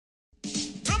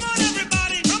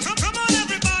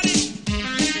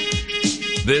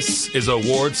This is a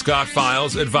Ward Scott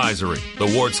Files advisory.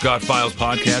 The Ward Scott Files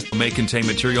podcast may contain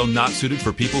material not suited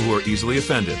for people who are easily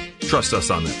offended. Trust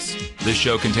us on this. This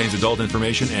show contains adult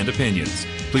information and opinions.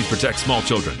 Please protect small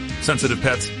children, sensitive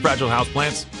pets, fragile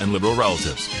houseplants, and liberal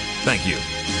relatives. Thank you.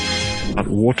 A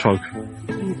warthog.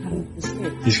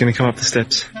 He's going to come up the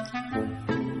steps.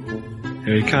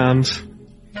 Here he comes.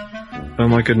 Oh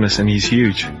my goodness, and he's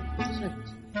huge.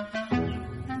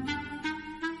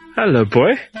 Hello,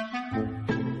 boy.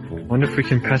 Wonder if we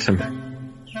can pet him.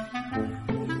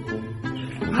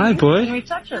 Hi, boy. Can we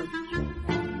touch him?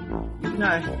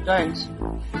 No, don't.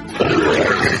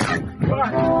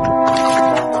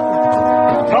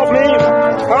 Help me!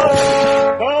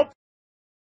 Help!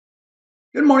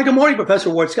 Good morning, Professor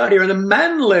Ward Scott here in the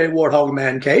manly Warthog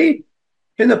Man Cave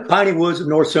in the piney woods of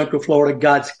north central Florida,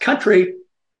 God's country,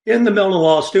 in the Milne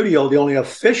Law Studio, the only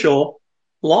official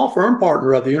law firm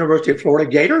partner of the University of Florida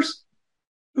Gators,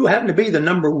 who happen to be the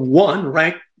number one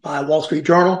ranked by Wall Street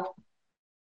Journal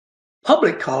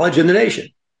public college in the nation.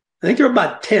 I think they're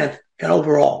about 10th in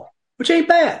overall, which ain't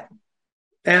bad.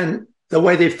 And the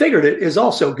way they figured it is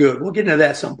also good. We'll get into that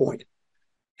at some point.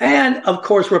 And of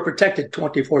course, we're protected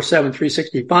 24/7,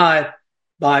 365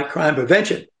 by crime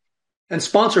prevention and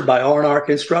sponsored by R&R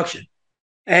Construction.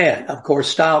 And of course,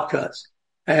 Style Cuts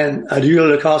and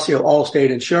Adula Nicasio Allstate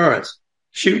Insurance,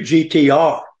 Shoot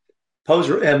GTR,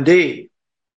 Poser MD.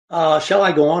 Shall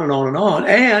I go on and on and on?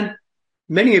 And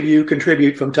many of you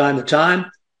contribute from time to time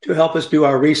to help us do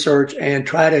our research and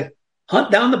try to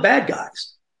hunt down the bad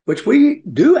guys, which we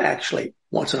do actually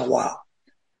once in a while.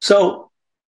 So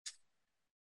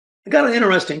I got an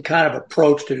interesting kind of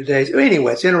approach to today's.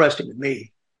 Anyway, it's interesting to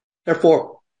me.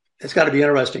 Therefore, it's got to be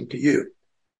interesting to you.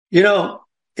 You know,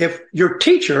 if your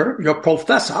teacher, your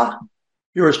professor,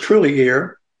 yours truly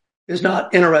here, is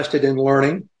not interested in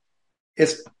learning,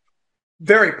 it's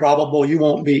very probable you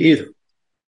won't be either.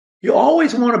 You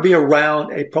always want to be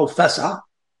around a professor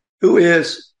who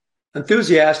is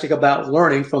enthusiastic about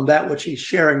learning from that which he's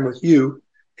sharing with you,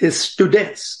 his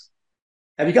students.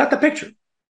 Have you got the picture?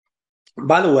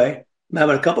 By the way, I'm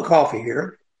having a cup of coffee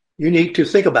here. You need to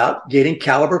think about getting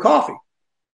Caliber coffee.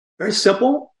 Very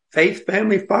simple. Faith,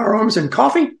 family, firearms, and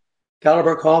coffee.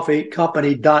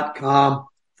 CaliberCoffeeCompany.com.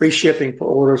 Free shipping for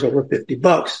orders over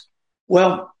 $50.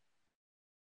 Well,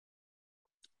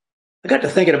 I got to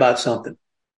thinking about something.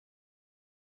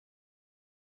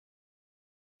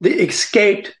 The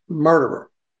escaped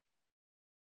murderer.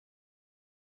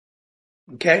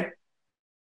 Okay?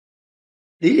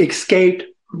 The escaped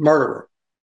murderer.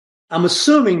 I'm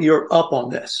assuming you're up on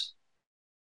this.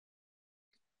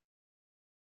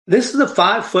 This is a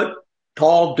 5-foot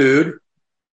tall dude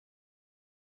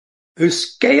who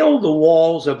scaled the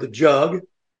walls of the Jug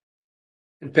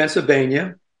in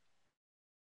Pennsylvania.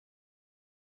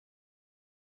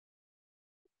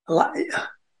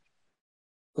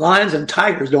 Lions and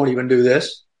tigers don't even do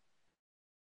this.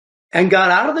 And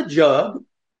got out of the Jug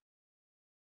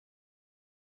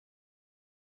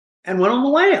and went on the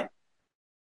lam.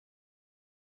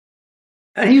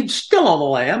 And he's still on the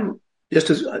lam, just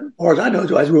as far as I know,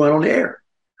 as we went on the air.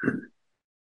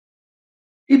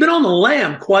 He's been on the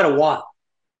lam quite a while.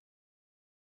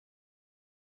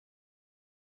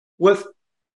 With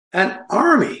an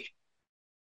army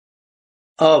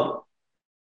of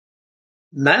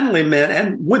manly men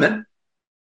and women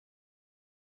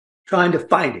trying to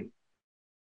find him.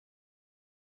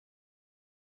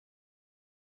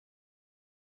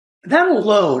 That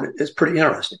alone is pretty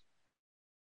interesting.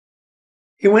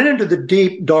 He went into the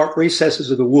deep, dark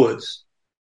recesses of the woods.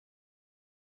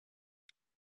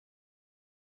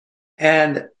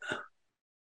 And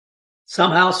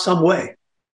somehow, some way,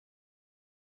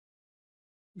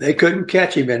 they couldn't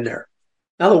catch him in there.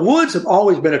 Now, the woods have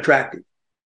always been attractive.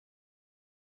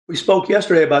 We spoke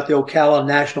yesterday about the Ocala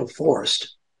National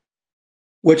Forest,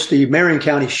 which the Marion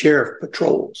County Sheriff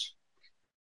patrols.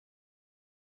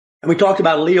 And we talked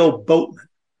about Leo Boatman,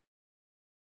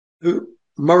 who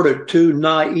murdered 2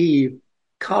 naive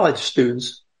college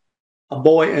students, a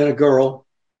boy and a girl,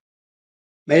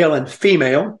 male and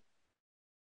female,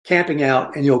 camping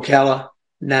out in the Ocala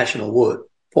National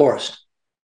Forest.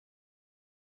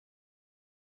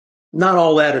 Not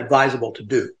all that advisable to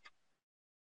do.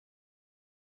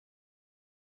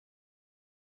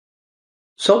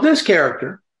 So this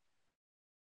character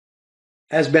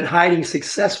has been hiding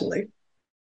successfully,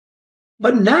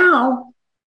 but now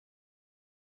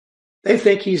they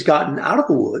think he's gotten out of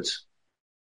the woods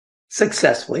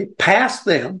successfully, past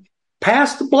them,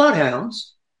 past the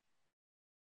bloodhounds,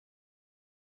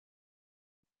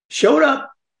 showed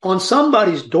up on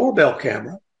somebody's doorbell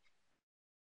camera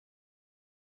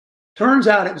Turns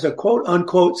out it was a quote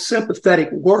unquote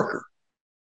sympathetic worker.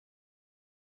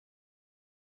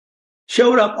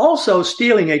 Showed up also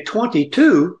stealing a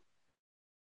 .22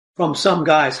 from some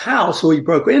guy's house who he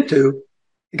broke into.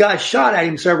 The guy shot at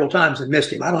him several times and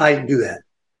missed him. I don't know how you can do that.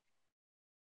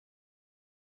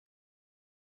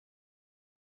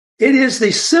 It is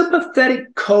the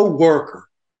sympathetic co-worker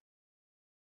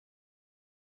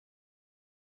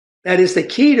that is the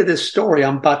key to this story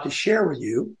I'm about to share with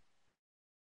you,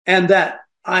 and that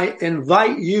I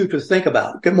invite you to think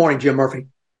about. Good morning, Jim Murphy,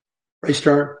 Ray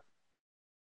Stern,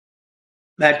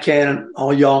 Matt Cannon,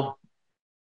 all y'all.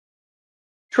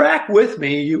 Track with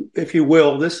me, if you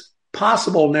will, this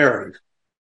possible narrative.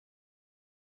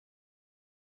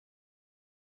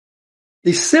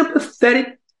 The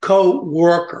sympathetic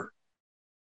co-worker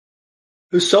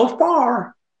who so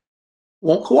far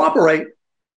won't cooperate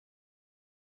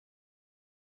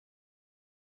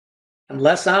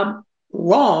unless I'm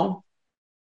wrong.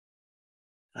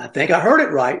 I think I heard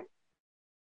it right.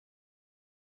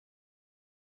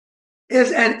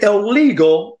 Is an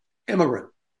illegal immigrant.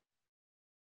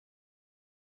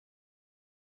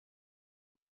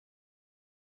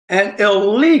 An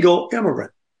illegal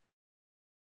immigrant.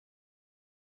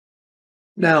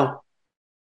 Now,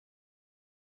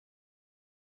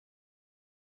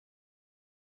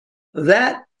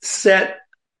 that set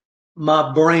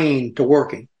my brain to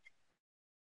working.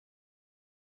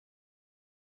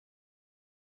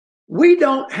 We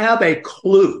don't have a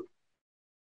clue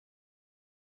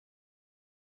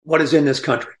what is in this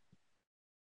country.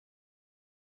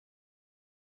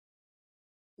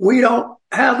 We don't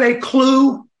have a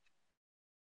clue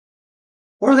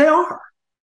where they are.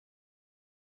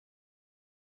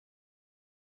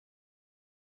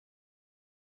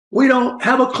 We don't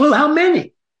have a clue how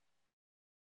many.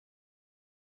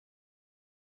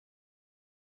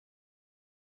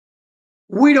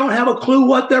 We don't have a clue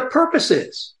what their purpose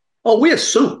is. Oh, we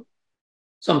assume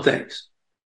some things.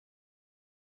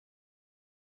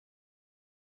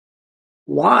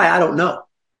 Why? I don't know.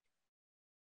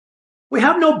 We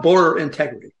have no border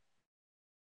integrity.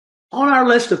 On our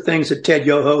list of things that Ted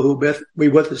Yoho, who will be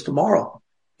with us tomorrow,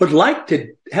 would like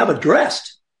to have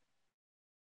addressed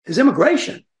is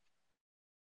immigration.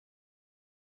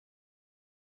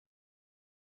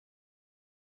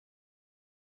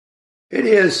 It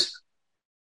is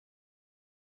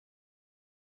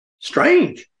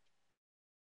strange.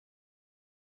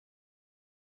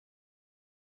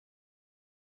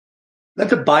 That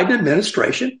the Biden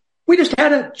administration, we just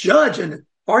had a judge and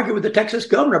argue with the Texas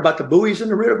governor about the buoys in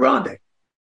the Rio Grande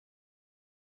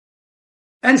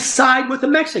and side with the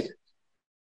Mexicans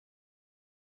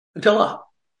until an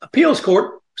appeals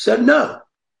court said no.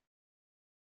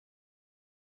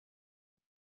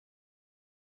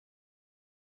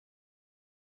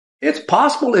 It's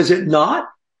possible, is it not,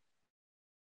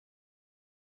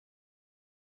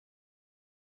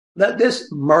 that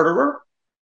this murderer,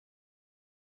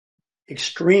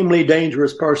 extremely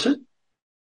dangerous person,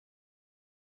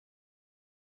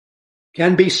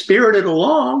 can be spirited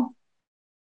along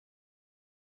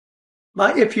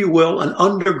by, if you will, an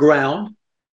underground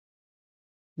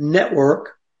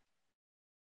network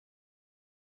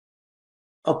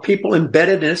of people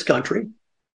embedded in this country,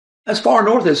 as far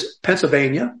north as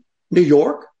Pennsylvania, New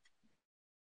York.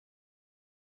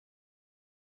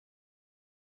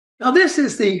 Now, this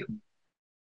is the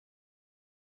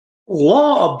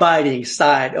law-abiding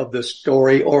side of the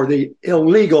story, or the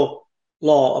illegal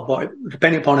law,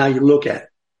 depending upon how you look at it.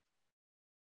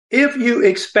 If you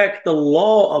expect the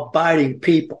law-abiding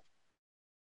people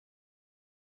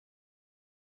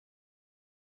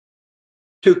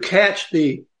to catch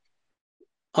the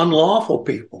unlawful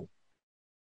people,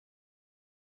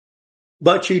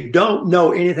 but you don't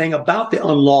know anything about the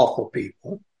unlawful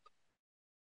people,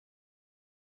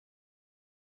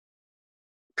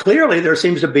 clearly there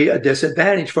seems to be a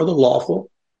disadvantage for the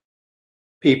lawful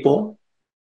people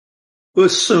who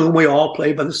assume we all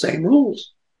play by the same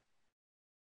rules.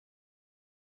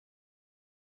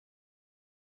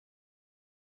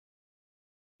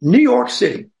 New York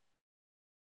City.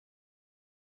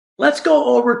 Let's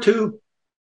go over to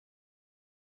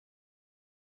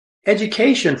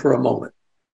education for a moment.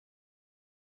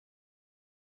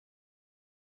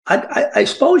 I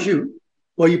suppose you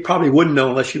probably wouldn't know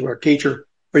unless you were a teacher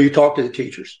or you talk to the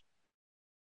teachers.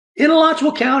 In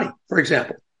Alachua County, for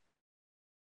example,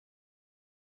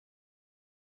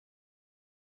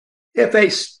 if a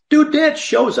student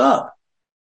shows up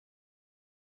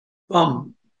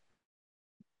from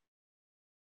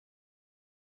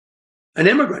an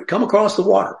immigrant, come across the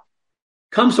water,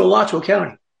 comes to Alachua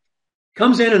County,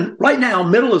 comes in and right now,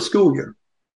 middle of the school year,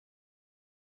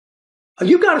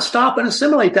 You've got to stop and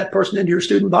assimilate that person into your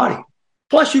student body.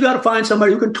 Plus, you got to find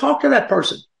somebody who can talk to that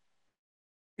person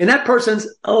in that person's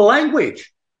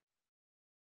language.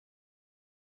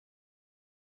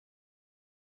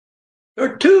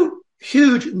 There are two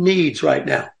huge needs right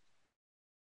now.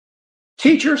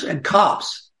 Teachers and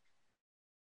cops.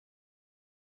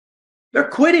 They're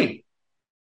quitting.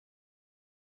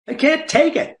 They can't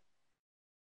take it.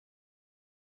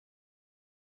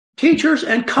 Teachers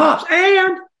and cops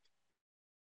and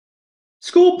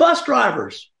school bus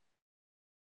drivers.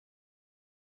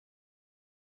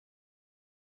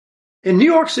 In New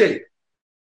York City,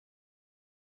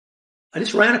 I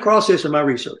just ran across this in my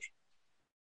research.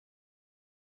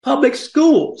 Public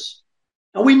schools.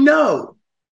 Now we know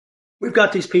we've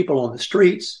got these people on the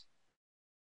streets.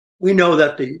 We know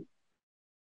that the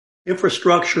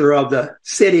infrastructure of the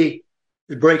city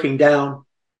is breaking down.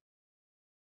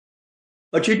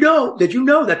 But did you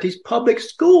know that these public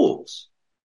schools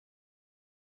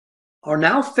are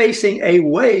now facing a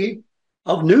wave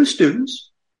of new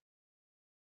students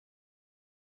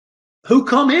who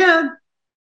come in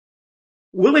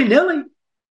willy-nilly.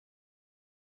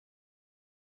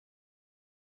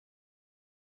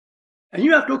 And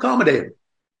you have to accommodate them.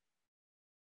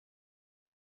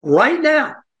 Right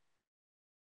now,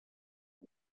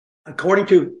 according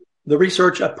to the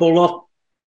research I pulled off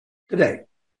today,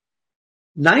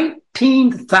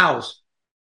 19,000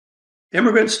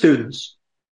 immigrant students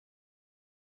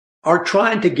are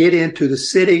trying to get into the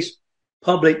city's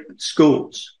public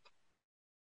schools.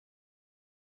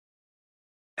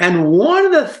 And one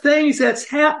of the things that's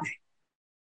happening,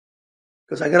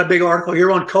 because I got a big article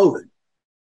here on COVID,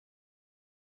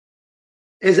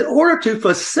 is in order to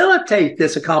facilitate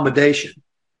this accommodation,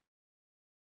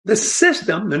 the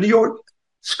system, the New York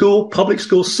public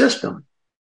school system,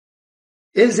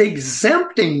 is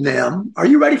exempting them, are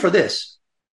you ready for this?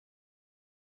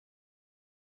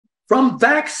 From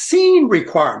vaccine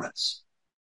requirements.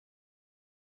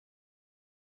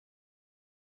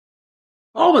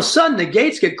 All of a sudden, the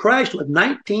gates get crashed with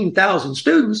 19,000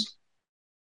 students.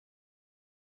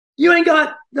 You ain't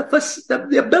got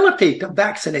the ability to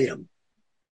vaccinate them.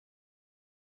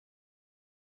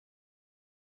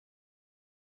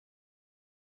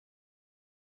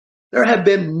 There have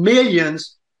been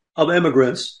millions of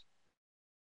immigrants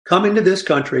coming to this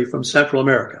country from Central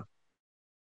America.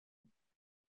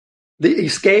 The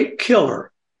escaped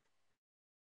killer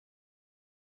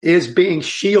is being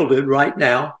shielded right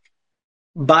now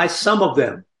by some of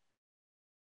them.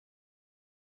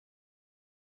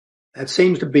 That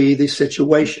seems to be the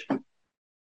situation.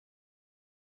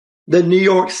 The New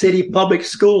York City public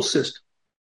school system,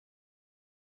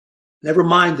 never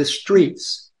mind the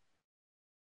streets,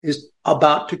 is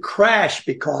about to crash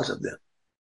because of them.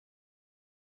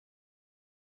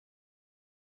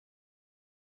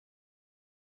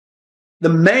 The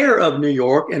mayor of New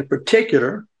York, in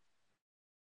particular,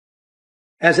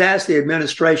 has asked the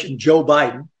administration, Joe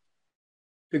Biden,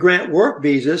 to grant work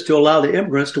visas to allow the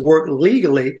immigrants to work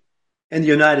legally in the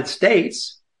United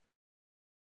States.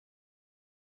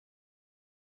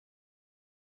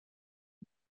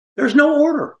 There's no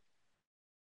order.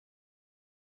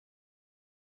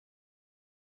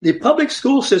 The public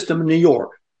school system in New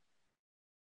York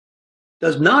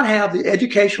does not have the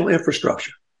educational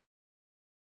infrastructure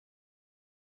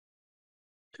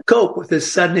to cope with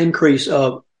this sudden increase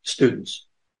of students.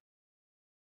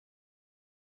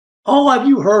 Oh, have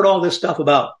you heard all this stuff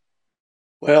about,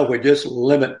 well, we just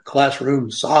limit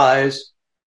classroom size.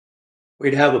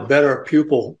 We'd have a better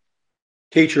pupil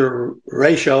teacher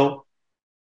ratio.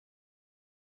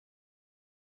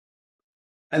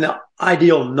 And the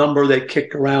ideal number they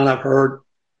kicked around, I've heard,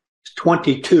 is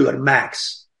 22 at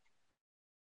max.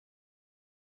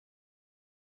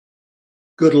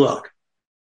 Good luck.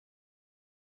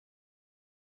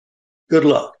 Good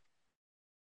luck.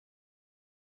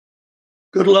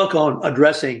 Good luck on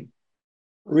addressing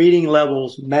reading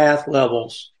levels, math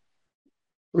levels,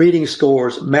 reading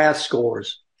scores, math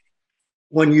scores,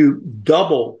 when you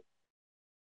double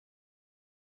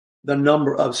the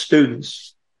number of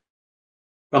students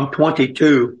from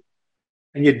 22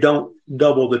 and you don't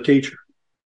double the teacher.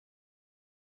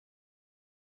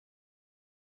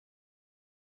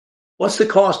 What's the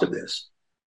cost of this?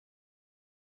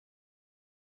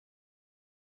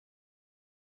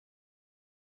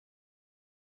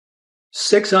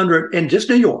 $600 in just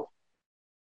New York,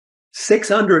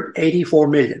 $684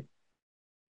 million.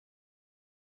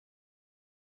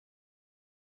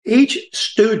 Each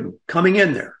student coming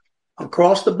in there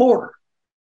across the border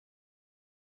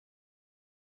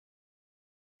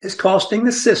is costing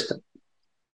the system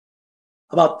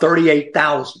about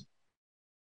 $38,000.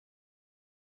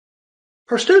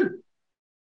 her student.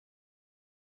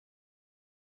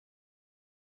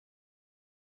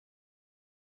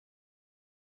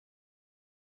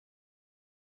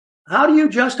 How do you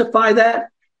justify that?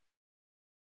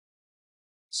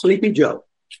 Sleepy Joe.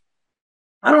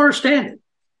 I don't understand it.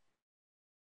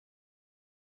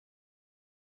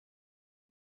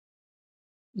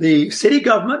 The city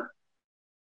government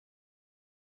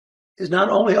is not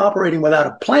only operating without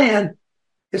a plan,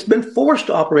 it's been forced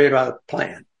to operate without a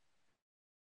plan.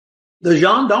 The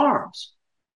gendarmes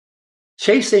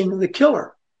chasing the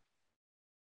killer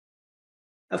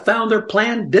have found their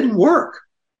plan didn't work.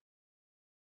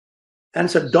 And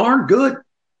it's a darn good,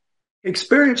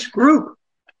 experienced group.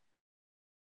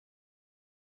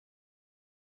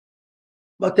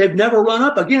 But they've never run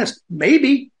up against,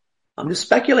 maybe, I'm just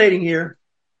speculating here,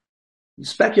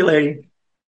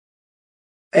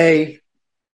 a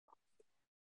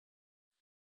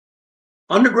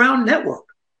underground network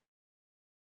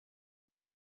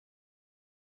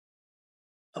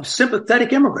of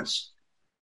sympathetic immigrants.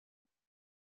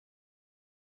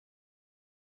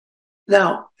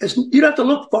 Now, you don't have to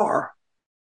look far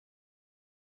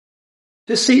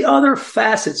to see other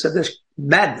facets of this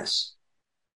madness.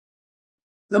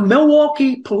 The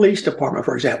Milwaukee Police Department,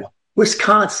 for example,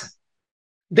 Wisconsin,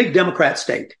 big Democrat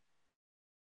state,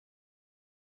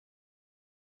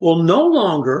 will no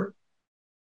longer,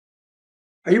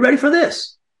 are you ready for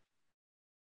this?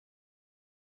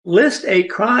 List a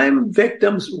crime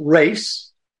victim's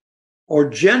race or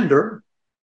gender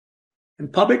in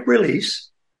public release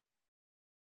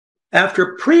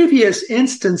after previous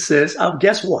instances of,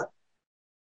 guess what?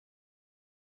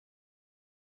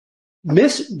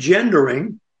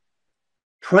 Misgendering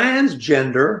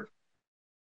transgender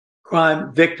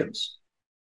crime victims.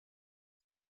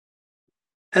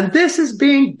 And this is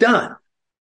being done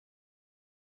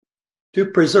to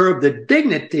preserve the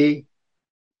dignity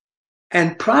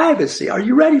and privacy. Are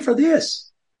you ready for this?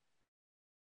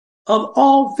 Of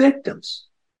all victims.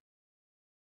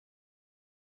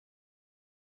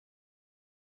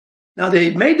 Now,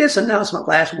 they made this announcement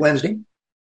last Wednesday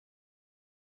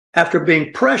after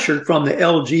being pressured from the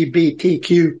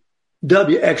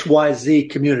LGBTQWXYZ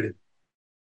community.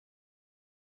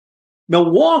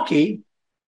 Milwaukee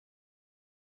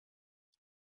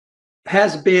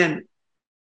has been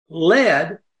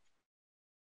led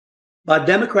by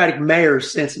Democratic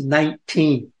mayors since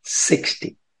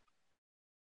 1960.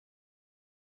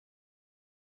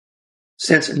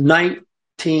 Since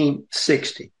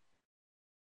 1960.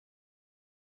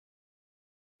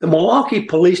 The Milwaukee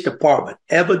Police Department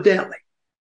evidently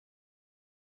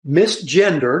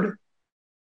misgendered,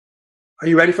 are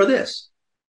you ready for this?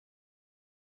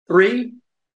 3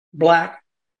 black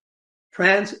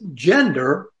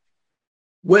transgender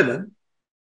women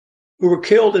who were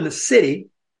killed in the city,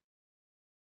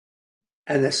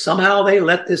 and that somehow they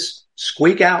let this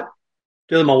squeak out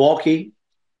to the Milwaukee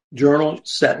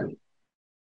Journal-Sentinel.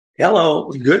 Hello,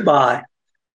 goodbye.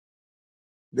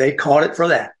 They caught it for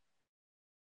that.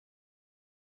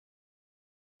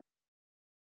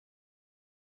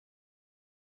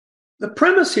 The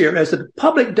premise here is that the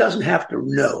public doesn't have to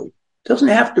know, doesn't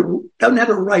have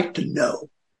a right to know.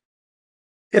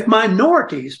 If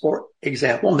minorities, for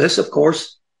example, and this, of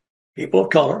course, people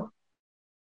of color,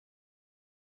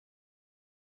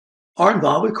 are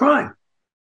involved with crime.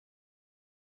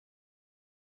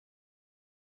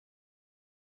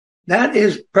 That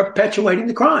is perpetuating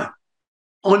the crime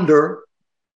under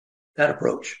that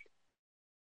approach.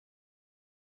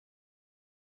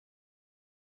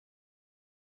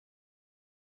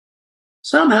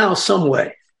 Somehow, some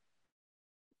way,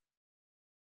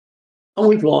 and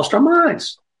we've lost our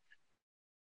minds.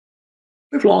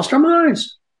 We've lost our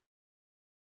minds.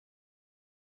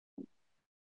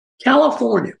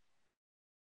 California,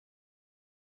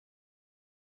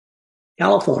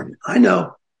 I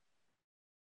know.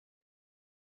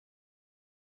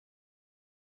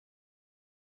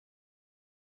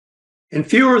 In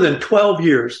fewer than 12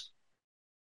 years,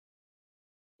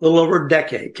 a little over a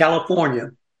decade,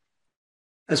 California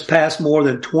has passed more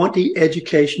than 20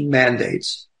 education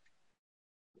mandates.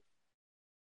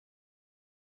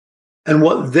 And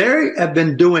what they have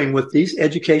been doing with these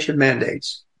education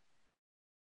mandates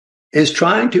is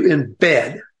trying to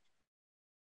embed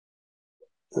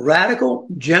radical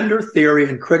gender theory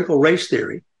and critical race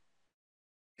theory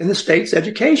in the state's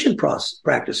education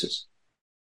practices.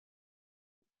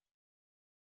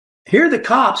 Here the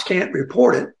cops can't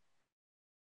report it,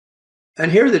 and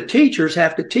here the teachers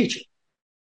have to teach it.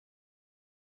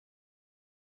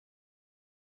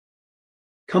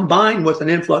 Combined with an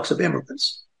influx of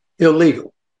immigrants,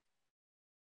 illegal.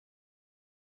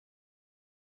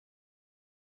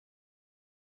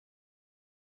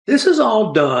 This is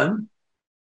all done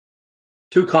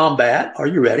to combat, are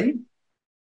you ready?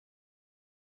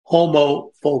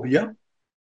 Homophobia.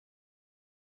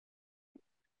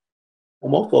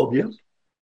 Homophobia.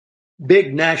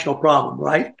 Big national problem,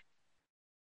 right?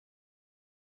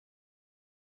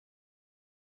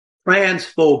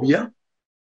 Transphobia.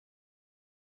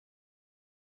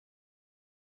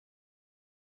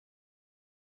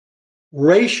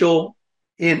 Racial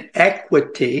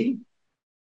inequity,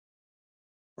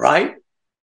 right?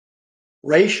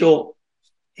 Racial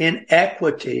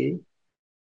inequity.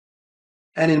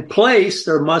 And in place,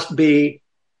 there must be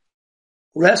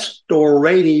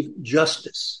restorative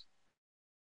justice.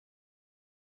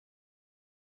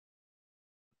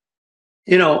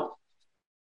 You know,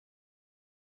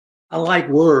 I like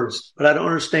words, but I don't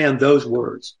understand those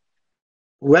words.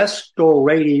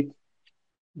 Restorative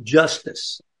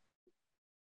justice.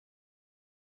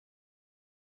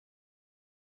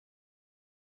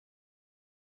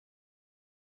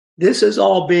 This is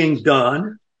all being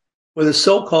done with a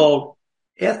so-called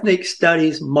ethnic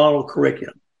studies model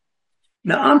curriculum.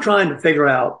 Now, I'm trying to figure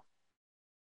out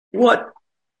what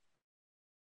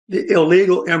the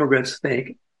illegal immigrants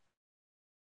think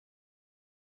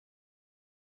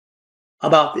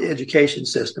about the education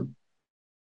system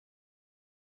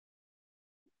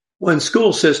when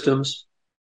school systems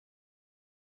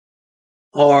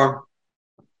are,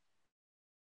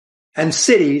 and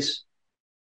cities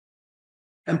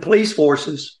and police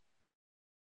forces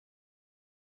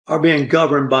are being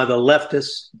governed by the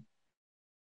leftist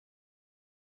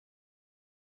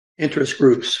interest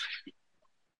groups,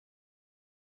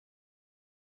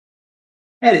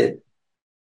 headed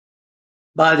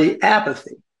by the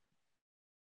apathy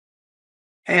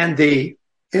and the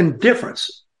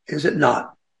indifference, is it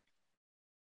not,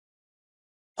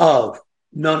 of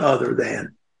none other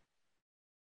than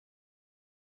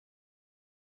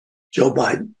Joe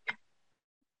Biden.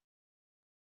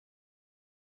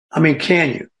 I mean,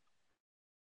 can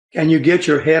you get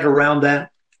your head around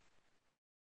that?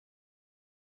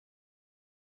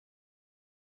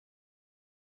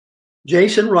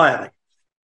 Jason Riley.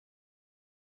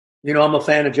 You know, I'm a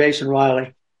fan of Jason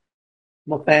Riley.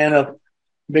 I'm a fan of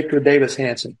Victor Davis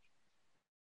Hanson,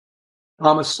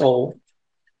 Thomas Sowell.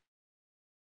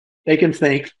 They can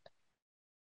think.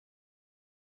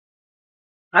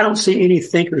 I don't see any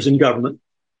thinkers in government.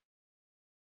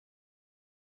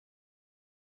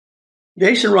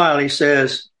 Jason Riley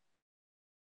says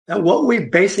that what we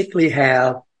basically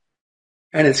have,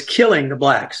 and it's killing the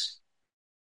blacks,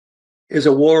 is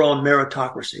a war on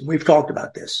meritocracy. We've talked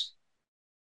about this.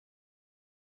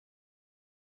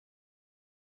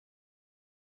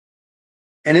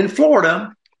 And in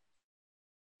Florida,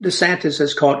 DeSantis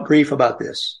has caught grief about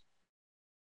this.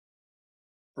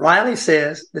 Riley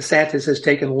says DeSantis has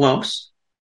taken lumps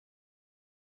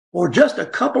for just a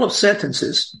couple of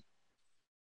sentences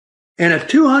in a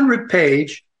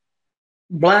 200-page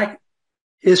Black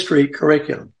history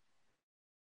curriculum.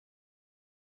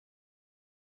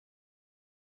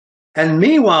 And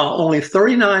meanwhile, only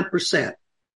 39%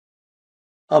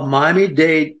 of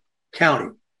Miami-Dade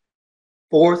County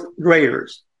fourth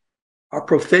graders are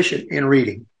proficient in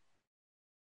reading.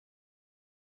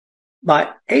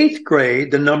 By eighth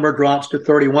grade, the number drops to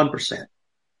 31%.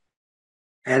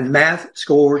 And math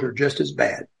scores are just as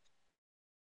bad.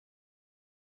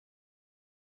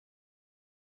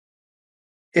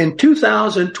 In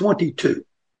 2022,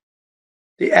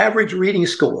 the average reading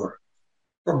score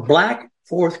for Black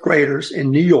fourth graders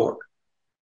in New York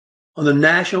on the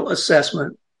National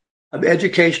Assessment of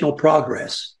Educational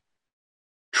Progress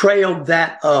trailed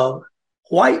that of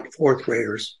white fourth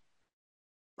graders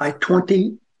by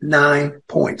 29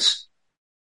 points.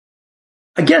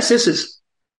 I guess this is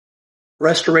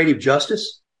restorative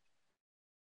justice.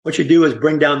 What you do is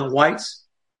bring down the whites.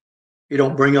 You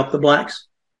don't bring up the blacks.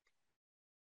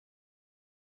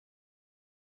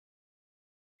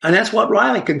 And that's what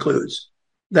Riley concludes,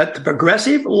 that the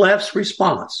progressive left's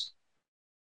response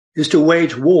is to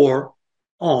wage war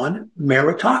on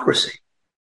meritocracy.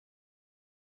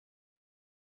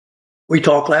 We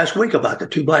talked last week about the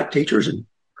two black teachers in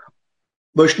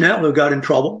Bushnell who got in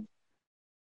trouble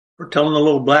for telling the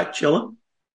little black children,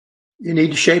 you need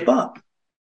to shape up.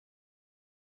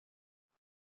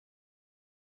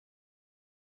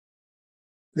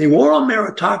 The war on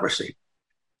meritocracy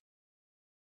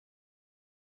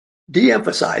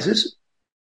de-emphasizes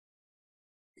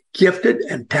gifted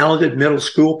and talented middle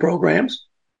school programs,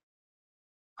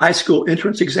 high school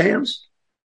entrance exams,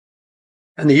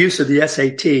 and the use of the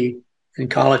SAT in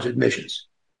college admissions.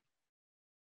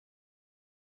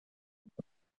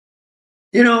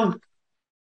 You know,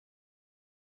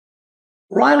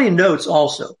 Riley notes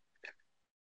also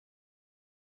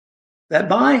that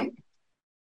by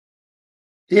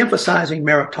de-emphasizing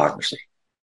meritocracy,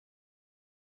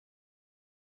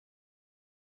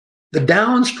 the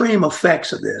downstream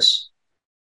effects of this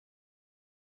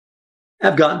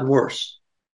have gotten worse.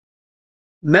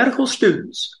 Medical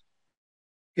students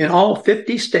in all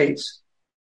 50 states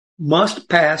must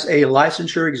pass a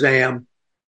licensure exam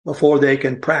before they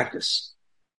can practice.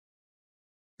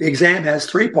 The exam has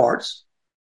 3 parts,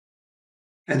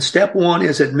 and step 1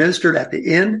 is administered at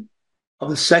the end of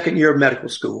the second year of medical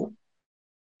school,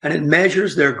 and it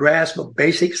measures their grasp of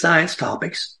basic science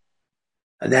topics,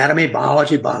 anatomy,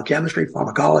 biology, biochemistry,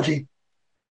 pharmacology,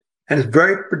 and is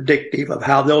very predictive of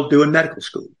how they'll do in medical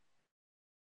school.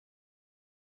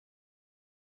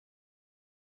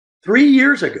 3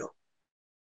 years ago,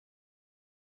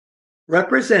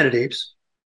 representatives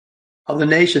of the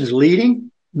nation's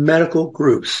leading medical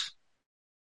groups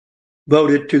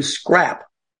voted to scrap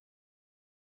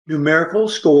numerical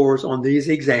scores on these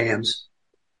exams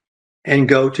and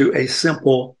go to a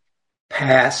simple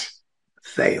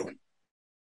pass-fail.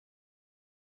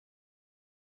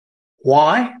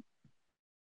 Why?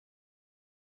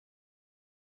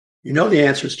 You know the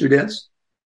answer, students.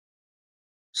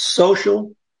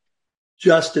 Social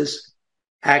justice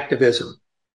activism.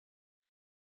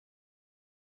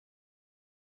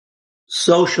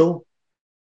 Social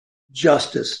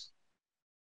justice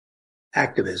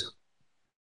activism.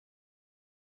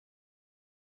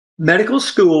 Medical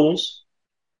schools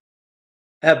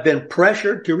have been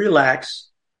pressured to relax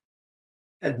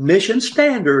admission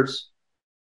standards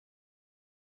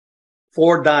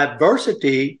for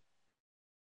diversity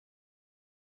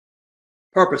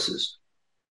purposes,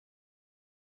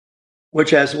 which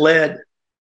has led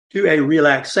to a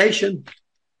relaxation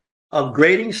of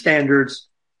grading standards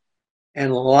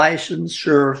and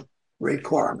licensure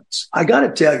requirements. I got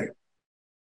to tell you,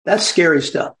 that's scary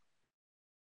stuff.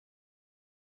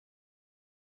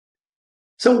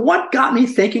 So what got me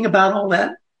thinking about all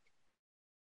that?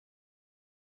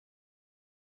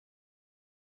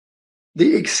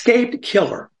 The escaped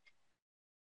killer,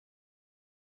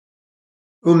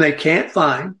 whom they can't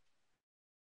find,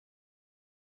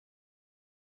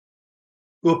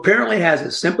 who apparently has a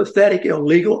sympathetic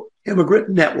illegal immigrant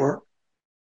network,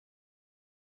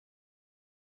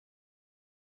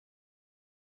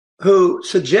 who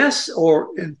suggests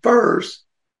or infers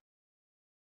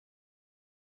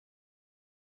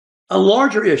a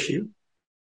larger issue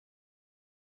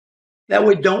that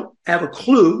we don't have a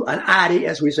clue, an idea,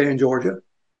 as we say in Georgia,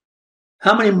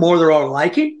 how many more there are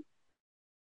like him,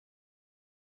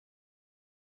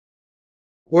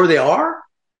 where they are,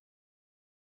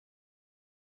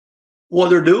 what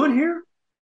they're doing here,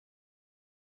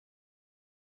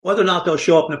 whether or not they'll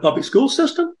show up in the public school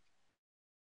system.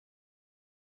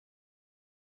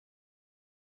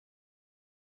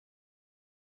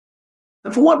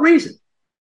 And for what reason?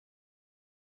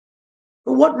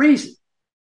 For what reason?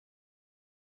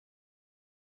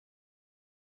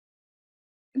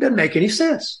 It doesn't make any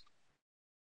sense.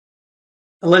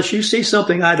 Unless you see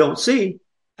something I don't see,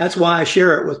 that's why I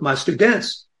share it with my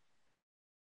students.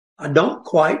 I don't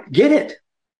quite get it.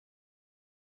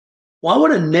 Why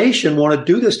would a nation want to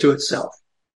do this to itself?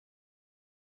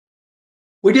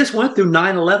 We just went through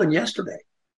 9/11 yesterday.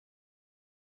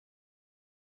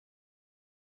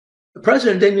 The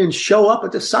president didn't even show up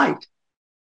at the site.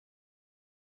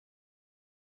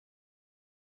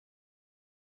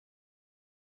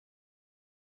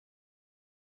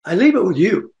 I leave it with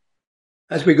you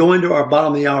as we go into our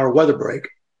bottom of the hour weather break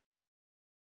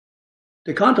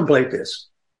to contemplate this.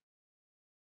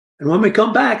 And when we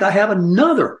come back, I have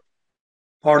another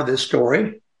part of this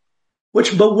story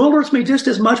which bewilders me just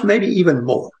as much, maybe even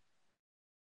more.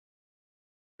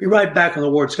 Be right back on the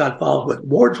Ward Scott Files with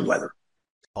Ward's Weather.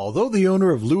 Although the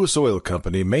owner of Lewis Oil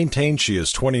Company maintains she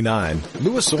is 29,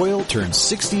 Lewis Oil turns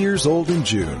 60 years old in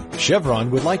June.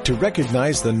 Chevron would like to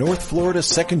recognize the North Florida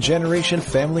second-generation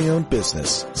family-owned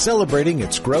business, celebrating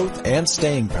its growth and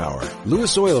staying power.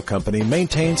 Lewis Oil Company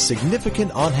maintains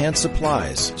significant on-hand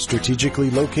supplies, strategically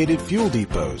located fuel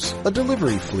depots, a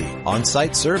delivery fleet,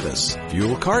 on-site service,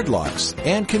 fuel card locks,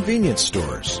 and convenience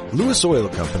stores. Lewis Oil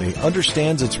Company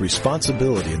understands its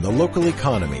responsibility in the local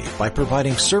economy by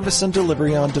providing service and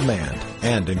delivery on demand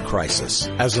and in crisis.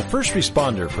 As a first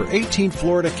responder for 18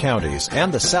 Florida counties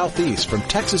and the Southeast from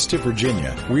Texas to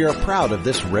Virginia, we are proud of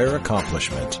this rare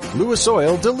accomplishment. Lewis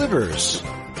Oil delivers.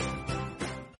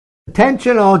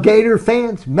 Attention all Gator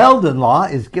fans, Meldon Law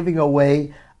is giving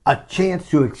away a chance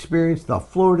to experience the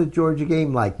Florida-Georgia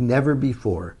game like never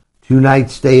before. 2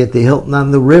 nights stay at the Hilton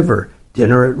on the River,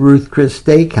 dinner at Ruth Chris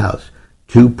Steakhouse,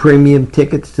 2 premium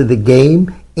tickets to the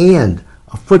game, and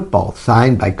a football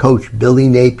signed by Coach Billy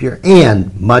Napier,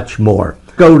 and much more.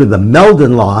 Go to the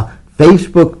Meldon Law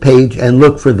Facebook page and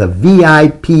look for the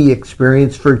VIP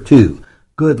experience for 2.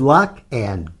 Good luck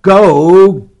and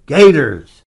go Gators!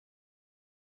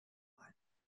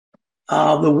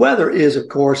 The weather is, of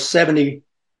course, 70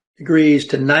 degrees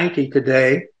to 90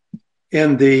 today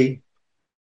in the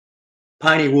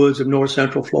piney woods of north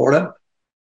central Florida.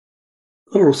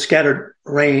 A little scattered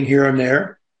rain here and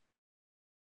there.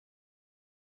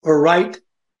 We're right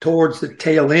towards the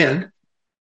tail end,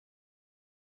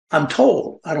 I'm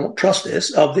told, I don't trust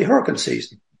this, of the hurricane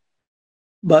season.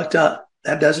 But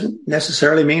that doesn't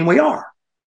necessarily mean we are,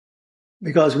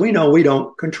 because we know we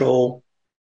don't control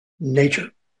nature.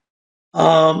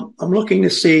 I'm looking to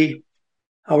see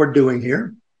how we're doing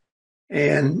here,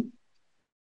 and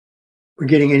we're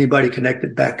getting anybody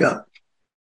connected back up.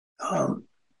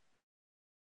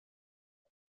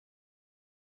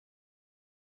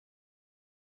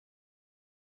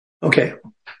 Okay.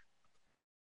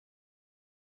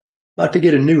 About to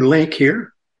get a new link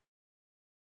here.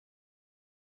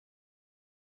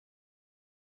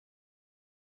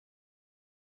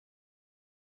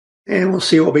 And we'll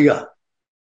see what we got.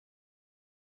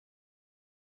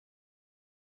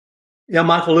 Yeah,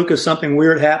 Michael Lucas, something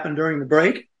weird happened during the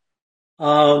break.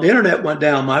 The internet went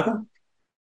down, Michael.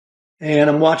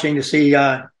 And I'm watching to see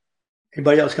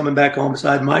anybody else coming back on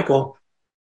beside Michael.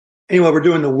 Anyway, we're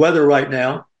doing the weather right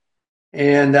now.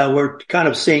 And we're kind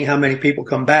of seeing how many people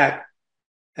come back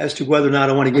as to whether or not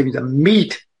I want to give you the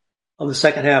meat of the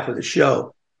second half of the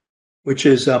show, which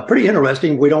is pretty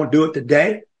interesting. We don't do it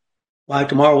today. Why,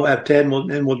 tomorrow we'll have Ted,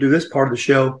 and we'll do this part of the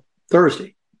show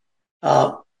Thursday.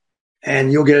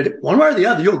 And you'll get it one way or the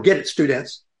other. You'll get it,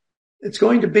 students. It's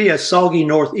going to be a soggy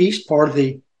northeast part of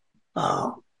the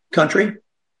country.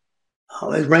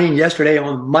 It rained yesterday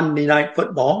on Monday Night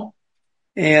Football,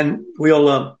 and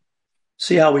we'll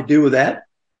see how we do with that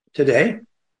today.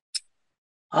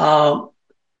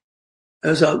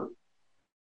 There's a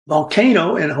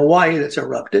volcano in Hawaii that's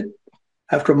erupted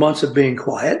after months of being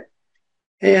quiet.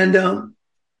 And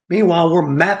meanwhile, we're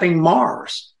mapping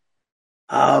Mars.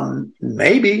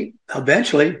 Maybe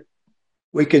eventually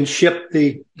we can ship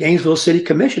the Gainesville City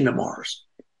Commission to Mars.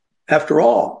 After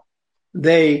all,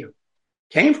 they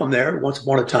came from there once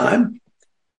upon a time.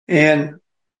 And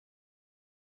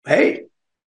hey,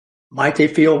 might they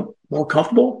feel more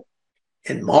comfortable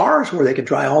in Mars, where they can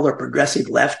try all their progressive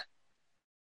left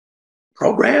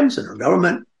programs and their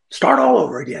government start all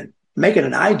over again, make it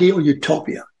an ideal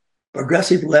utopia,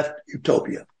 progressive left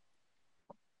utopia.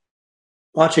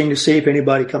 Watching to see if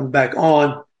anybody comes back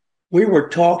on. We were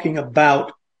talking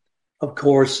about, of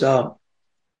course, the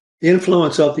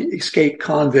influence of the escaped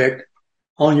convict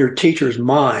on your teacher's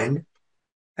mind,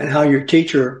 and how your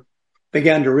teacher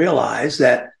began to realize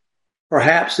that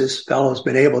perhaps this fellow's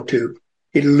been able to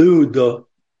elude the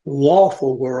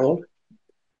lawful world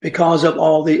because of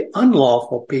all the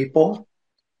unlawful people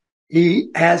he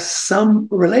has some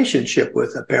relationship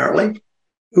with, apparently,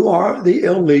 who are the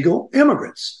illegal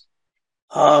immigrants.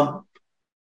 That's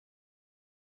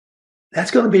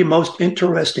going to be a most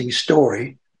interesting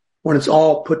story when it's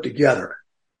all put together.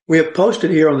 We have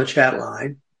posted here on the chat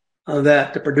line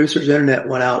that the producer's internet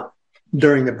went out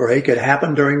during the break. It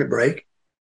happened during the break,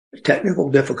 technical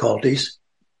difficulties.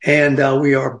 And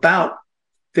we are about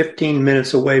 15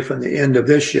 minutes away from the end of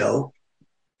this show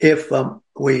if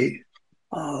we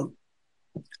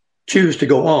choose to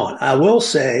go on. I will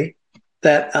say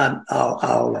that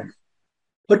I'll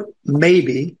put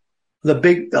maybe the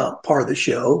big part of the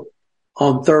show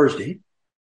on Thursday,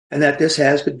 and that this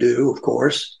has to do, of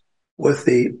course, with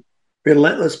the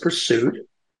relentless pursuit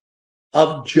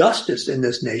of justice in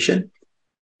this nation,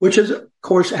 which is, of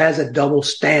course, has a double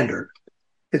standard.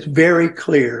 It's very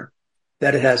clear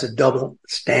that it has a double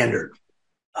standard.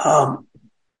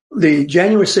 The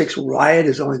January 6th riot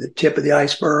is only the tip of the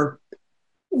iceberg.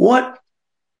 What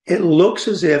it looks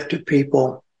as if to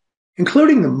people,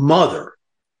 including the mother,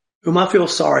 whom I feel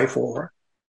sorry for,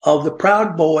 of the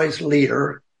Proud Boys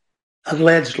leader,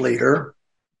 alleged leader,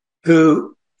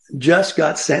 who just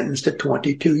got sentenced to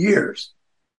 22 years.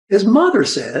 His mother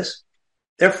says,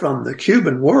 they're from the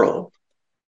Cuban world.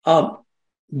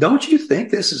 Don't you think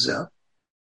this is a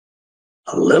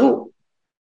little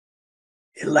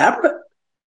elaborate?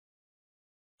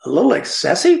 A little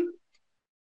excessive?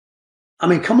 I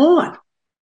mean, come on.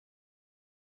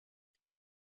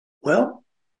 Well,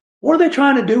 what are they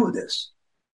trying to do with this?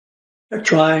 They're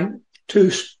trying to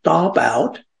stomp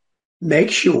out,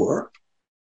 make sure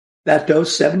that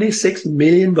those 76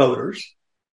 million voters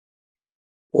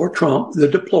for Trump, the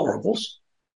deplorables,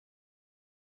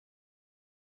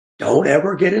 don't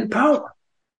ever get in power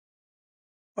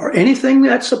or anything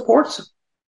that supports them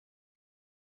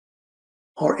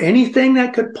or anything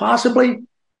that could possibly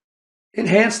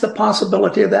enhance the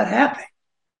possibility of that happening.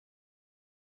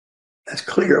 That's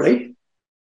clearly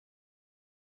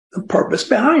the purpose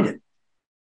behind it.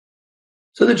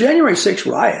 So the January 6th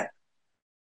riot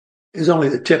is only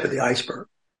the tip of the iceberg.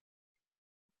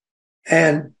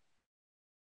 And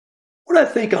what I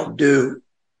think I'll do,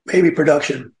 maybe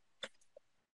production,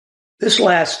 this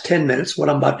last 10 minutes, what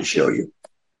I'm about to show you,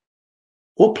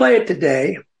 we'll play it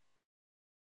today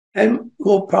and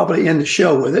we'll probably end the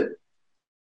show with it.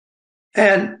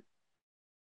 And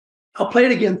I'll play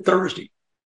it again Thursday.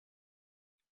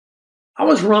 I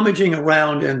was rummaging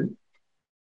around in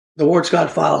the Ward Scott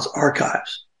Files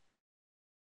archives,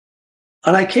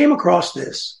 and I came across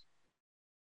this.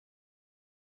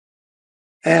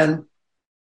 And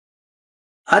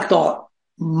I thought,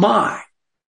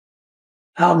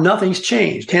 how nothing's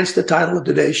changed, hence the title of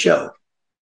today's show,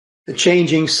 The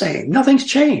Changing Same. Nothing's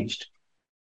changed.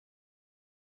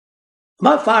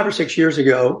 About 5 or 6 years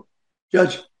ago,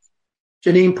 Judge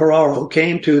Jeanine Pirro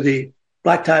came to the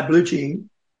Black Tie Blue Jean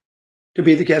to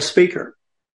be the guest speaker,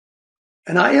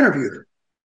 and I interviewed her.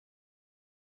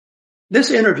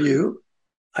 This interview,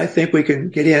 I think we can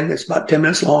get in. It's about 10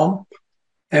 minutes long,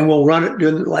 and we'll run it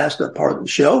during the last part of the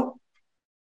show.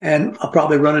 And I'll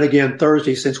probably run it again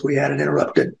Thursday since we had an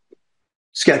interrupted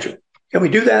schedule. Can we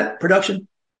do that, production?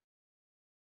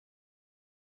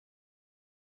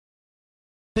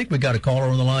 I think we got a caller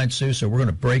on the line, Sue, so we're going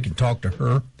to break and talk to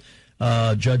her.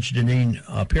 Judge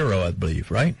Jeanine Pirro, I believe,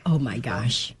 right? Oh, my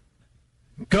gosh.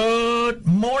 Good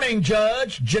morning,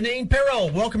 Judge Jeanine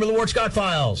Pirro. Welcome to the Ward Scott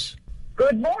Files.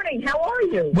 Good morning. How are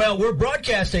you? Well, we're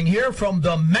broadcasting here from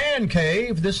the Man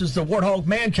Cave. This is the Warthog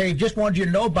Man Cave. Just wanted you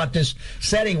to know about this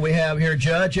setting we have here,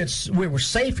 Judge. We were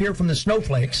safe here from the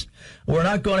snowflakes. We're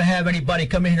not going to have anybody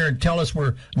come in here and tell us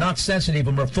we're not sensitive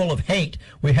and we're full of hate.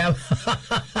 We have...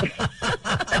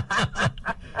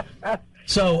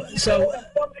 So if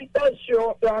somebody does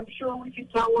show up, I'm sure we can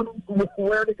tell them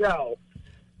where to go.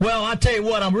 Well, I'll tell you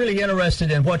what, I'm really interested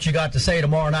in what you got to say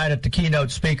tomorrow night at the keynote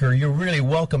speaker. You're really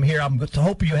welcome here. I'm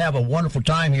hoping you have a wonderful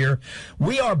time here.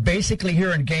 We are basically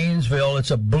here in Gainesville. It's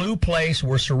a blue place.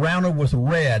 We're surrounded with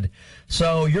red.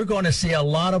 So you're going to see a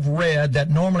lot of red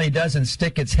that normally doesn't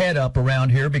stick its head up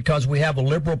around here because we have a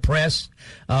liberal press.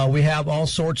 We have all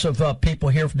sorts of people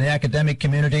here from the academic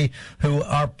community who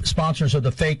are sponsors of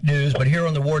the fake news. But here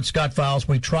on the Ward Scott Files,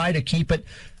 we try to keep it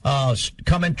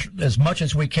coming as much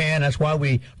as we can. That's why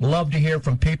we love to hear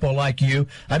from people like you.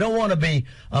 I don't want to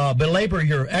belabor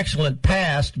your excellent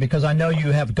past because I know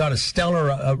you have got a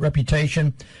stellar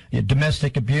reputation,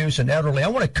 domestic abuse and elderly. I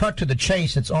want to cut to the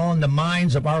chase. It's on the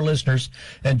minds of our listeners.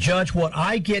 And Judge, what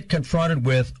I get confronted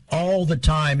with all the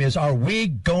time is, are we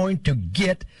going to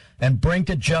get and bring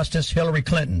to justice Hillary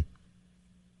Clinton?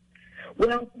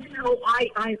 Well,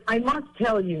 I must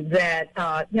tell you that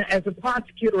as a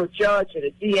prosecutor, a judge, and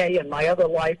a DA in my other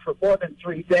life for more than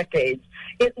 3 decades,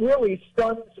 it really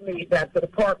stuns me that the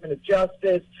Department of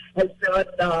Justice has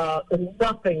done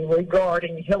nothing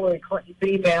regarding Hillary Clinton's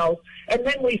emails. And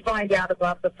then we find out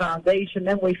about the foundation.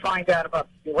 Then we find out about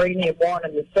the uranium one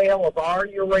and the sale of our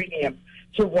uranium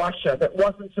to Russia that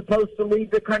wasn't supposed to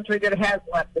leave the country, that has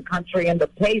left the country, and the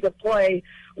pay-to-play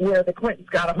where the Clintons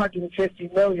got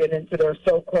 $150 million into their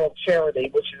so-called charity,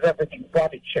 which is everything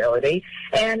but a charity.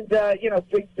 And,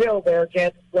 Big Bill there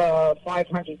gets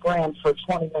 500 grand for a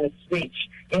 20-minute speech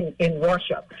in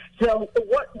Russia. So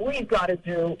what we've got to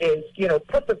do is,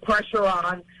 put the pressure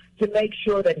on to make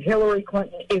sure that Hillary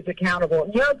Clinton is accountable.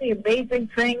 And the amazing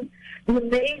thing? The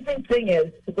amazing thing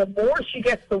is the more she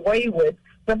gets away with,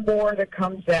 the more that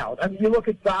comes out. I mean, you look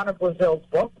at Donna Brazil's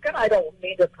book, and I don't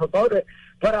mean to promote it,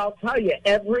 but I'll tell you,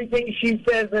 everything she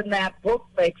says in that book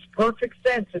makes perfect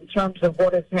sense in terms of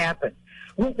what has happened.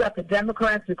 We've got the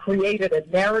Democrats who created a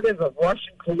narrative of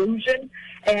Russian collusion,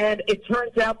 and it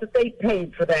turns out that they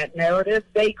paid for that narrative.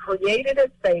 They created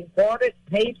it, they bought it,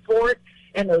 paid for it,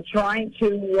 and they're trying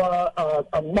to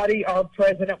muddy our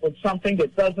president with something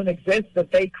that doesn't exist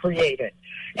that they created.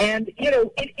 And,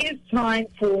 it is time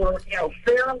for,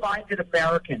 fair-minded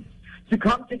Americans to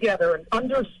come together and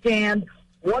understand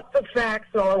what the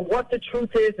facts are, what the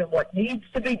truth is, and what needs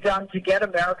to be done to get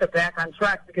America back on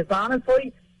track. Because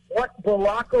honestly, what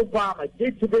Barack Obama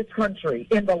did to this country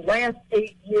in the last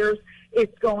 8 years,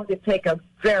 it's going to take a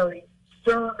very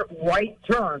stern right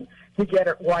turn to get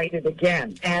it righted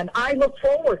again. And I look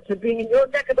forward to being in your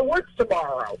neck of the woods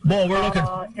tomorrow. Well, we're looking...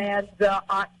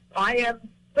 I am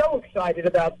so excited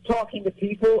about talking to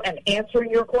people and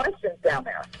answering your questions down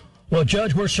there. Well,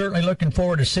 Judge, we're certainly looking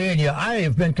forward to seeing you. I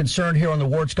have been concerned here on the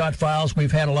Ward Scott Files.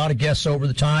 We've had a lot of guests over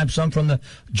the time, some from the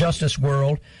justice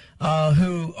world,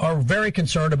 who are very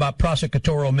concerned about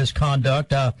prosecutorial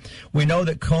misconduct. We know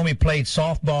that Comey played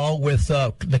softball with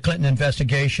the Clinton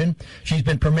investigation. She's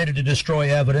been permitted to destroy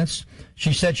evidence.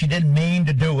 She said she didn't mean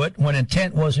to do it when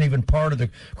intent wasn't even part of the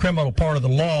criminal part of the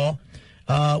law.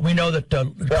 We know that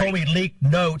Comey leaked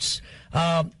notes.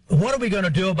 What are we going to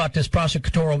do about this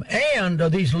prosecutorial and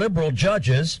these liberal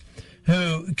judges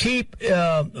who keep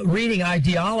reading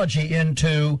ideology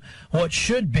into what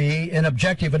should be an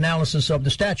objective analysis of the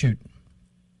statute?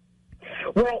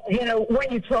 Well,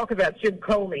 when you talk about Jim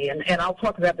Comey, and I'll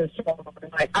talk about this tomorrow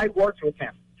night, I worked with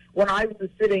him. When I was the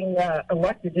sitting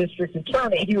elected district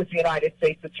attorney, he was the United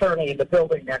States attorney in the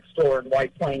building next door in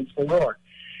White Plains, New York.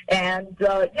 And,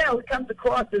 he comes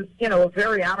across as, a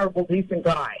very honorable, decent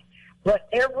guy. But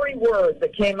every word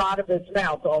that came out of his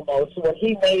mouth almost when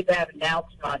he made that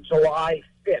announcement on July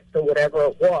 5th or whatever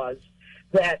it was,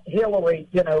 that Hillary,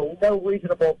 no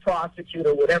reasonable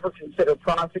prosecutor would ever consider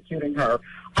prosecuting her,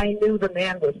 I knew the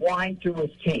man was lying through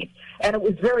his teeth. And it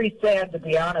was very sad, to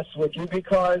be honest with you,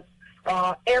 because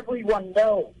everyone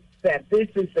knows that this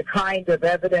is the kind of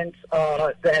evidence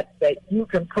that you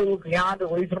can prove beyond a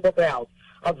reasonable doubt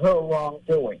of her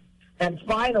wrongdoing. And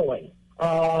finally,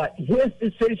 his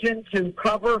decision to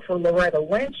cover for Loretta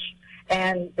Lynch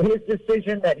and his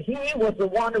decision that he was the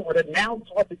one who would announce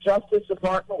what the Justice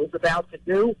Department was about to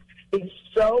do is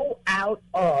so out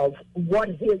of what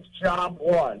his job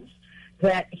was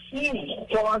that he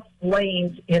crossed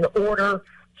lanes in order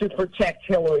to protect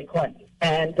Hillary Clinton.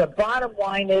 And the bottom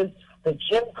line is that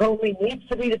Jim Comey needs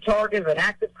to be the target of an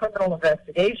active criminal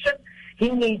investigation. He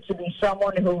needs to be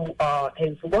someone who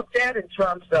is looked at in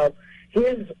terms of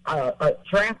his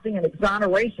drafting and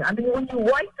exoneration. I mean, when you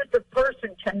write that the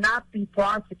person cannot be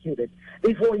prosecuted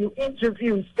before you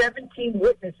interview 17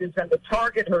 witnesses and the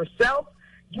target herself,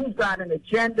 you've got an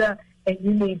agenda, and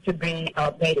you need to be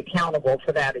made accountable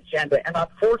for that agenda. And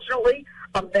unfortunately,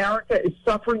 America is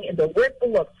suffering in the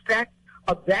ripple effect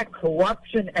of that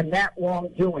corruption and that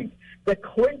wrongdoing. The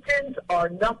Clintons are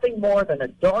nothing more than a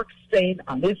dark stain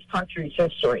on this country's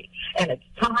history. And it's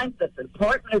time that the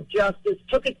Department of Justice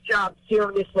took its job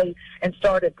seriously and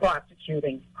started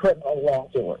prosecuting criminal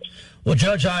wrongdoers. Well,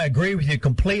 Judge, I agree with you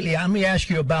completely. Let me ask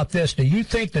you about this. Do you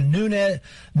think the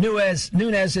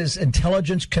Nunes's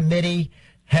Intelligence Committee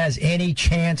has any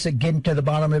chance at getting to the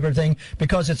bottom of everything?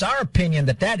 Because it's our opinion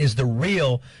that that is the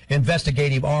real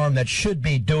investigative arm that should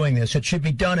be doing this. It should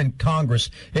be done in Congress.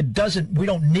 We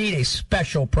don't need a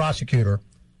special prosecutor.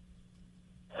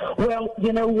 Well,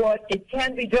 you know what? It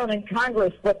can be done in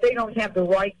Congress, but they don't have the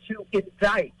right to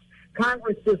indict.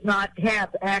 Congress does not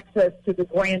have access to the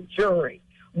grand jury.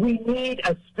 We need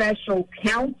a special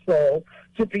counsel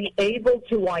to be able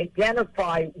to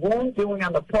identify wrongdoing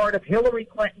on the part of Hillary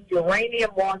Clinton, Uranium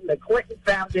One, the Clinton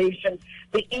Foundation,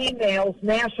 the emails,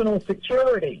 national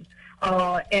security.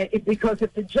 Because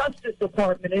if the Justice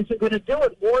Department isn't going to do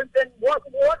it, Ward, then what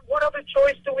other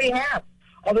choice do we have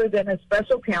other than a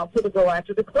special counsel to go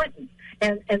after the Clintons?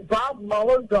 And Bob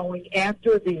Mueller going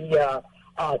after the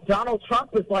Donald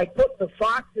Trump was like putting the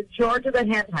fox in charge of the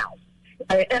hen house.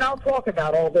 And I'll talk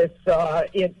about all this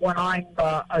when I'm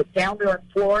down there in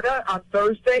Florida on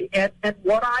Thursday, and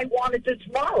what I want to do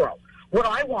tomorrow. What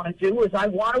I want to do is I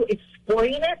want to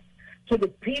explain it to the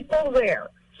people there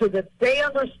so that they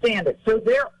understand it, so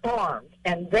they're armed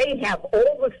and they have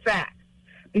all the facts.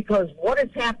 Because what is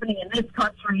happening in this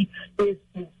country is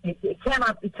it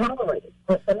cannot be tolerated.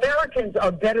 But Americans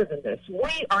are better than this.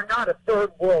 We are not a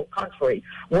third world country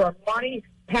where money,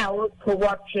 power,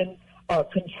 corruption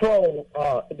control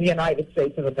the United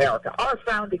States of America. Our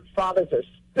founding fathers are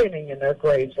spinning in their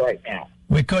graves right now.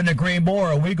 We couldn't agree more.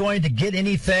 Are we going to get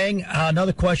anything?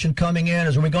 Another question coming in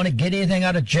is, are we going to get anything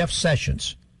out of Jeff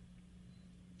Sessions?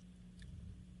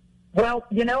 Well,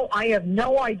 I have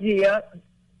no idea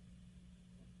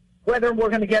whether we're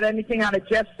going to get anything out of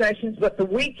Jeff Sessions, but the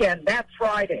weekend, that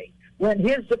Friday, when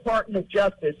his Department of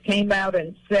Justice came out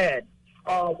and said,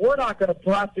 we're not going to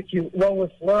prosecute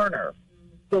Lois Lerner,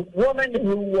 the woman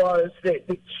who was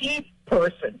the key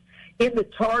person in the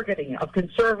targeting of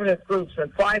conservative groups and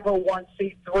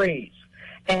 501c3s.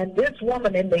 And this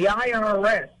woman in the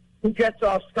IRS who gets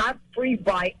off scot-free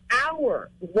by our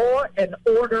law and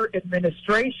order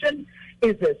administration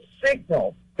is a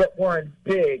signal that we're in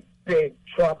big, big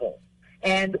trouble.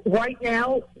 And right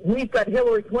now, we've got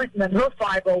Hillary Clinton and her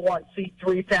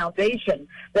 501c3 foundation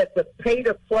that's a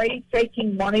pay-to-play,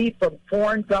 taking money from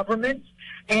foreign governments.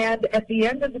 And at the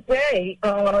end of the day,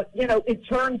 it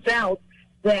turns out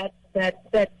that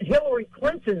that Hillary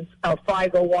Clinton's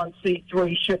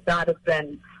 501c3 should not have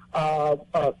been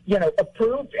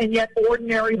approved, and yet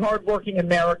ordinary, hardworking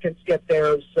Americans get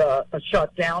theirs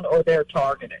shut down or they're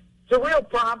targeted. It's a real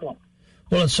problem.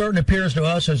 Well, it certainly appears to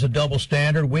us as a double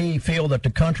standard. We feel that the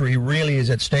country really is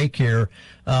at stake here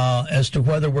as to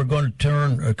whether we're going to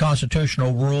turn a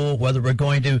constitutional rule, whether we're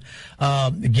going to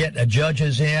get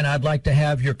judges in. I'd like to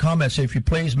have your comments, if you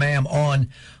please, ma'am, on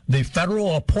the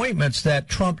federal appointments that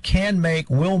Trump can make,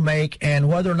 will make, and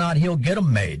whether or not he'll get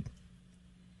them made.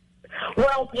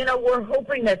 Well, we're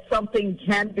hoping that something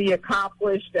can be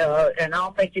accomplished, and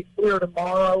I'll make it clear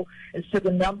tomorrow as to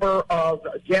the number of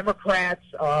Democrats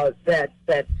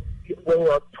that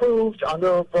were approved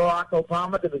under Barack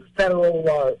Obama to the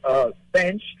federal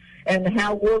bench, and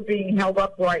how we're being held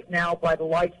up right now by the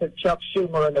likes of Chuck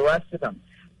Schumer and the rest of them.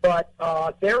 But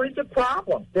there is a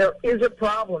problem. There is a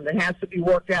problem that has to be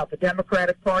worked out. The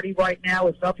Democratic Party right now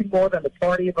is nothing more than the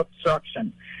party of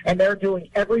obstruction, and they're doing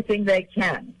everything they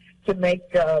can to make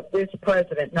this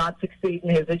president not succeed in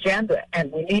his agenda.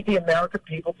 And we need the American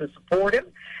people to support him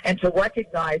and to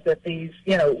recognize that these,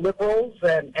 liberals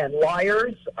and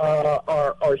liars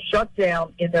are shut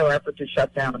down in their effort to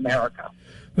shut down America.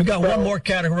 We got one more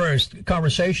category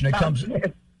conversation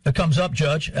that comes up,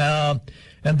 Judge, and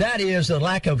that is the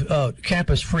lack of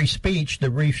campus free speech,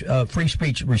 the free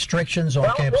speech restrictions on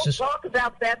campuses. We'll talk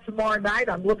about that tomorrow night.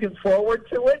 I'm looking forward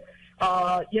to it.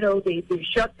 The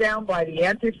shutdown by the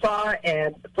Antifa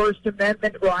and the First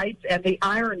Amendment rights, and the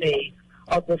irony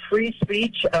of the free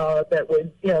speech that was,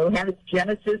 had its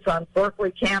genesis on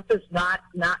Berkeley campus, not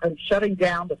shutting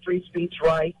down the free speech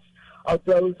rights of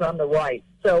those on the right.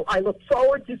 So I look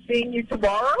forward to seeing you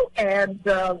tomorrow, and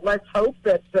let's hope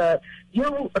that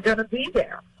you are going to be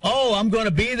there. Oh, I'm going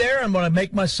to be there. I'm going to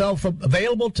make myself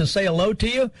available to say hello to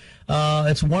you.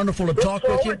 It's wonderful to talk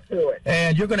with you.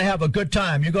 And you're going to have a good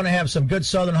time. You're going to have some good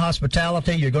Southern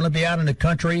hospitality. You're going to be out in the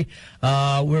country.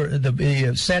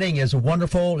 The setting is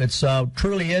wonderful. It's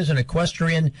truly is an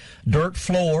equestrian dirt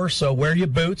floor, so wear your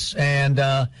boots. And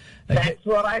that's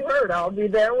what I heard. I'll be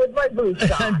there with my boots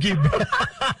on.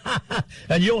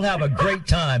 And you'll have a great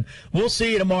time. We'll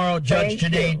see you tomorrow, Judge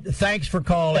Jeanine. Thanks for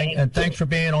calling, and thanks for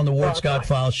being on the Ward Scott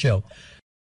Files show.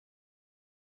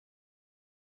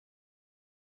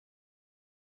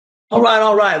 All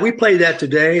right. We played that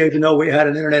today, even though we had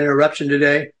an internet interruption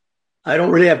today. I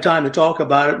don't really have time to talk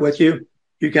about it with you.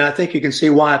 I think you can see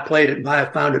why I played it and why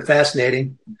I found it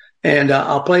fascinating. And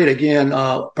I'll play it again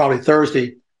probably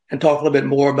Thursday and talk a little bit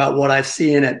more about what I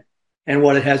see in it and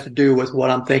what it has to do with what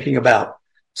I'm thinking about.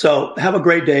 So have a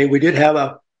great day. We did have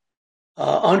a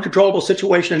uncontrollable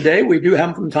situation today. We do have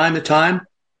them from time to time.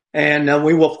 And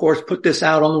we will, of course, put this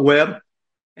out on the web.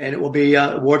 And it will be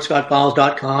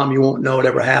wardscottfiles.com. You won't know it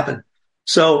ever happened.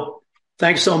 So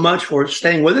thanks so much for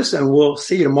staying with us, and we'll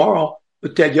see you tomorrow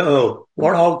with Ted Yoho.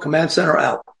 Warthog Command Center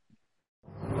out.